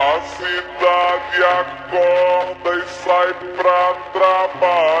cidade acorda e sai pra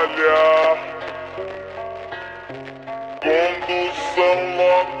trabalhar. Condução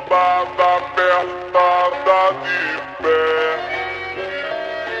lotada, apertada de pé.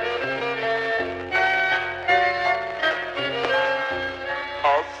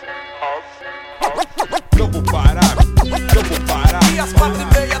 Eu vou parar. E às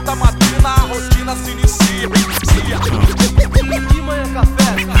 4:30 da matina a rotina se inicia. De manhã café,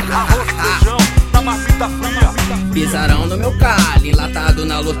 arroz, feijão, na marmita fria. Pisarão no meu calho, enlatado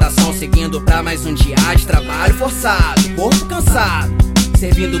na lotação, seguindo pra mais um dia de trabalho forçado, corpo cansado,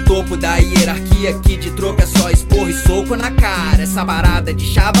 servindo o topo da hierarquia, que de troco é só esporro e soco na cara. Essa barada de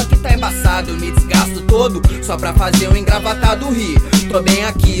chava que tá embaçado, eu me desgasto todo só pra fazer um engravatado rir. Tô bem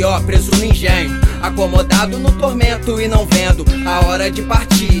aqui, ó, preso no engenho, acomodado no tormento e não vendo a hora de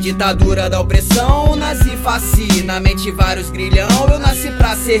partir. Ditadura da opressão, nazi faci, na mente vários grilhão, eu nasci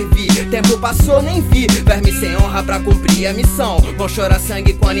pra servir. Tempo passou, nem vi, verme sem honra pra cumprir a missão. Vão chorar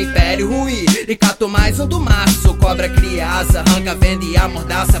sangue quando o império ruir. E cato mais um do maço, cobra cria asa, arranca, vende e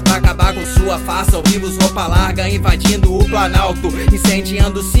amordaça pra acabar com sua farsa. Ao vivos roupa larga, invadindo o planalto,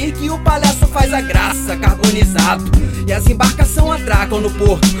 incendiando o circo e o palhaço faz a graça. Carbonizado, e as embarcações atracam no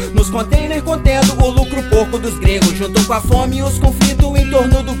porto, nos containers contendo o lucro porco dos gregos, junto com a fome e os conflitos em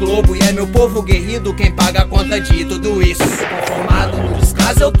torno do globo. E é meu povo guerrido quem paga a conta de tudo isso. Conformado no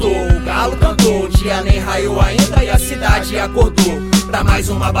descaso eu tô, o galo cantou, o dia nem raiou ainda e a cidade acordou pra mais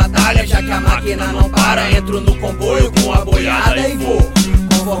uma batalha, já que a máquina não para. Entro no comboio com a boiada e vou.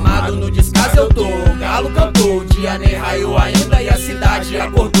 Conformado no descaso eu tô, o galo cantou, o dia nem raiou ainda e a cidade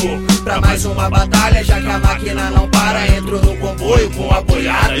acordou pra mais uma batalha, já que a máquina não para. Entro no comboio com a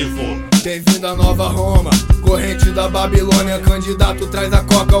boiada e vou. Bem-vindo à Nova Roma, corrente da Babilônia. Candidato traz a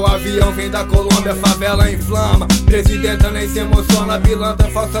coca, o avião vem da Colômbia. Favela inflama, presidenta nem se emociona. Pilantra,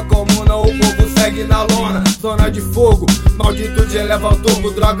 falsa comuna, o povo segue na lona. Zona de fogo, maldito te eleva ao topo.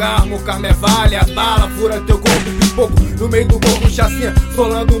 Droga, arma, o carmevale, as balas, fura teu corpo. Pipoco, no meio do corpo, chacinha,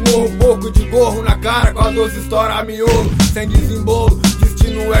 solando o morro. Pouco de gorro na cara, com a 12 estoura miolo. Sem desembolo,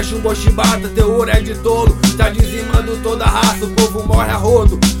 destino é chumbo chibata. Teu ouro é de tolo, tá dizimando toda a raça. O povo morre a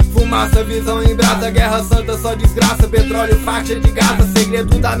rodo, fumaça, visão em brasa. Guerra santa, só desgraça. Petróleo, faixa de Gaza,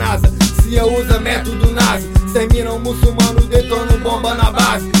 segredo da NASA. CIA usa método nazi, extermina um muçulmano, detona bomba na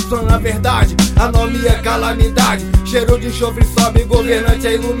base. Só na verdade, anomia, calamidade. Cheiro de enxofre sobe, governante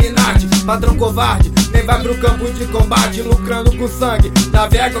é Illuminati. Patrão covarde, nem vai pro campo de combate, lucrando com sangue,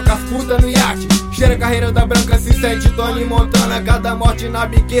 navega com as putas no iate. Cheira a carreira da branca, se sente Tony Montana. Cada morte na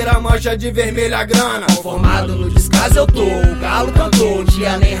biqueira, mancha de vermelha a grana. Conformado no descaso eu tô, o galo cantou, o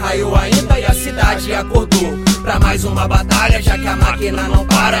dia nem raiou ainda e a cidade acordou pra mais uma batalha, já que a máquina não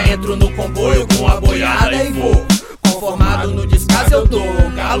para. Entro no comboio com a boiada e vou. Conformado no descaso eu tô,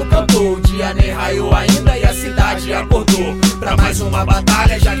 o galo cantou, o dia nem raiou ainda e a cidade acordou pra mais uma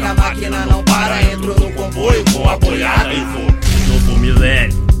batalha, já que a máquina não para. Entro no comboio com a boiada e vou. Novo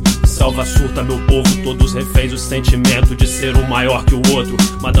milênio, salva surta meu povo, todos reféns o sentimento de ser um maior que o outro.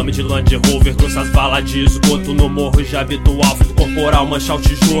 Madame de Land Rover trouxe as balas de esgoto, no morro já habitual, fluido corporal manchar o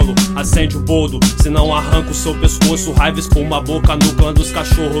tijolo. Acende o boldo, se não arranca o seu pescoço. Raiva espuma a boca no clã dos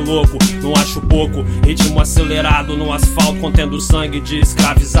cachorro louco. Não acho pouco, ritmo acelerado no asfalto, contendo sangue de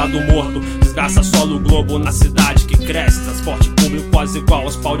escravizado morto. Desgraça solo globo na cidade que cresce, transporte público quase igual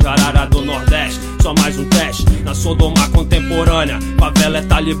aos pau de arara do Nordeste. Só mais um teste na Sodoma contemporânea. Favela é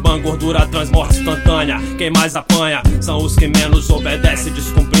Talibã, gordura trans, morte instantânea. Quem mais apanha são os que menos obedece,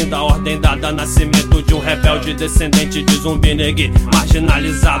 descumprindo a ordem dada. Nascimento de um rebelde descendente de zumbi negui,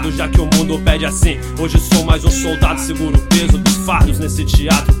 marginalizado, já que o mundo pede assim. Hoje sou mais um soldado, seguro o peso dos fardos nesse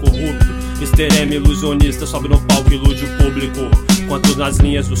teatro corrupto. Mr. M, ilusionista, sobe no palco e ilude o público, quanto nas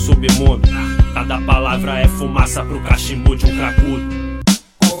linhas do submundo. Cada palavra é fumaça pro cachimbo de um cracudo.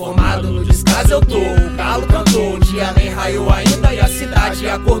 Conformado no descaso eu tô, o galo cantou, o dia nem raiou ainda e a cidade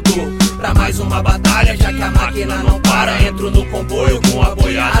acordou pra mais uma batalha, já que a máquina não para. Entro no comboio com a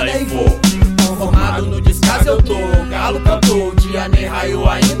boiada e vou. Conformado no descaso eu tô, o galo cantou, o dia nem raiou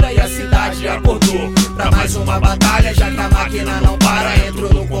ainda e a cidade acordou pra mais uma batalha, já que a máquina não para.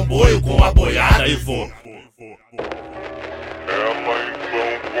 Entro no comboio com a boiada e vou. Ela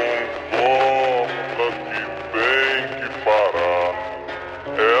então concorda que tem que parar.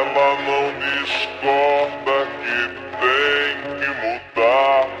 Ela não discorda que tem que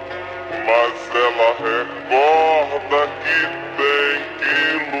mudar, mas ela recorda